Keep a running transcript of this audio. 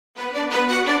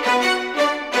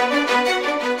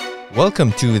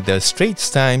Welcome to the Straits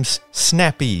Times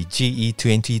Snappy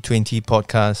GE2020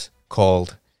 podcast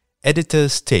called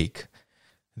Editor's Take.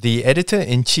 The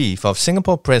Editor-in-Chief of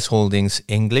Singapore Press Holdings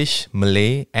English,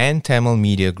 Malay and Tamil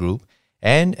Media Group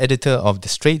and editor of the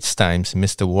Straits Times,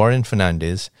 Mr. Warren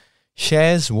Fernandez,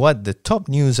 shares what the top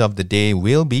news of the day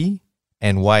will be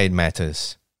and why it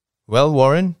matters. Well,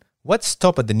 Warren, what's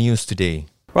top of the news today?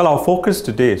 Well, our focus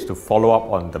today is to follow up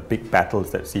on the big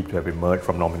battles that seem to have emerged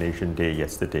from nomination day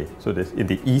yesterday. So in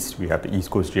the East, we have the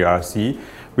East Coast GRC,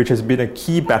 which has been a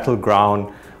key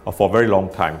battleground for a very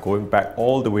long time, going back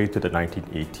all the way to the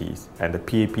 1980s. And the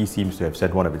PAP seems to have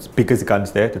sent one of its biggest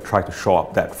guns there to try to shore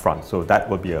up that front. So that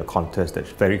will be a contest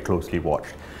that's very closely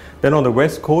watched. Then on the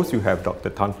West Coast, you have Dr.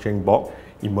 Tan Cheng Bock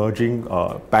emerging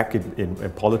back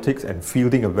in politics and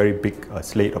fielding a very big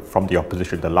slate from the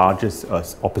opposition, the largest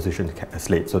opposition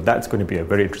slate. So that's going to be a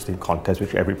very interesting contest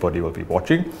which everybody will be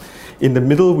watching. In the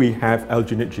middle, we have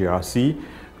Aljunied GRC,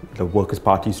 the Workers'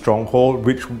 Party stronghold,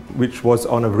 which was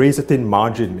on a razor-thin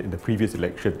margin in the previous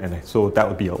election, and so that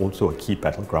will be also a key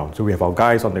battleground. So we have our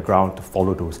guys on the ground to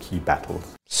follow those key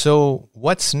battles. So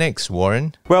what's next,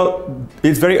 Warren? Well,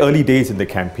 it's very early days in the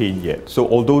campaign yet. So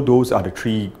although those are the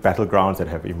three battlegrounds that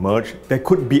have emerged, there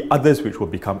could be others which will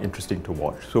become interesting to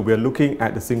watch. So we're looking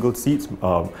at the single seats,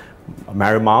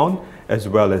 Marymount, as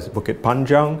well as Bukit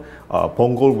Panjang,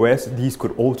 Punggol West. These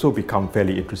could also become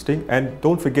fairly interesting. And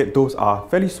don't forget, those are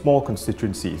fairly small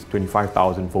constituencies,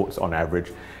 25,000 votes on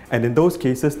average. And in those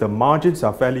cases, the margins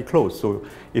are fairly close. So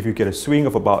if you get a swing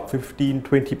of about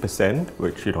 15-20%,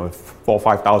 which, if 4,000 or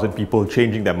 5,000 people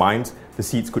changing their minds, the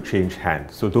seats could change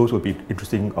hands. So those will be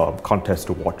interesting contests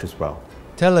to watch as well.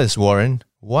 Tell us, Warren,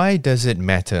 why does it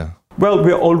matter? Well,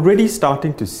 we're already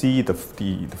starting to see the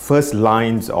first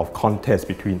lines of contest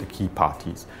between the key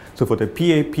parties. So for the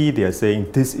PAP, they are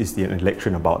saying this is an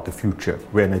election about the future.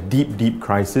 We're in a deep, deep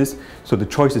crisis. So the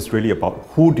choice is really about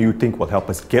who do you think will help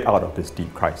us get out of this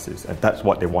deep crisis? And that's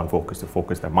what they want to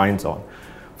focus their minds on.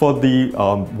 For the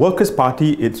Workers'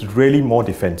 Party, it's really more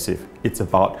defensive. It's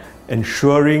about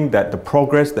ensuring that the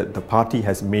progress that the party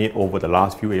has made over the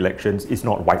last few elections is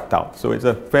not wiped out. So it's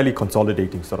a fairly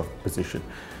consolidating sort of position.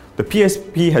 The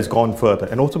PSP has gone further,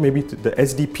 and also maybe the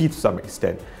SDP to some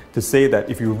extent, to say that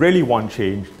if you really want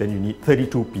change, then you need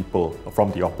 32 people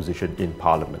from the opposition in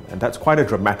parliament. And that's quite a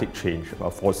dramatic change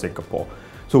for Singapore.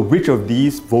 So which of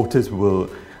these voters will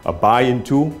buy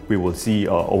into, we will see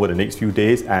over the next few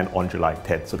days and on July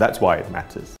 10th. So that's why it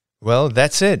matters. Well,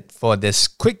 that's it for this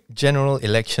quick general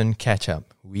election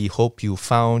catch-up. We hope you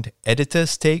found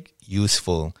Editor's Take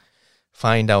useful.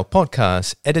 Find our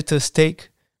podcast, Editor's Take,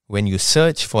 when you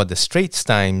search for the Straits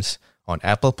Times on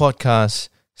Apple Podcasts,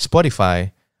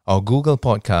 Spotify, or Google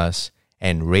Podcasts,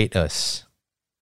 and rate us.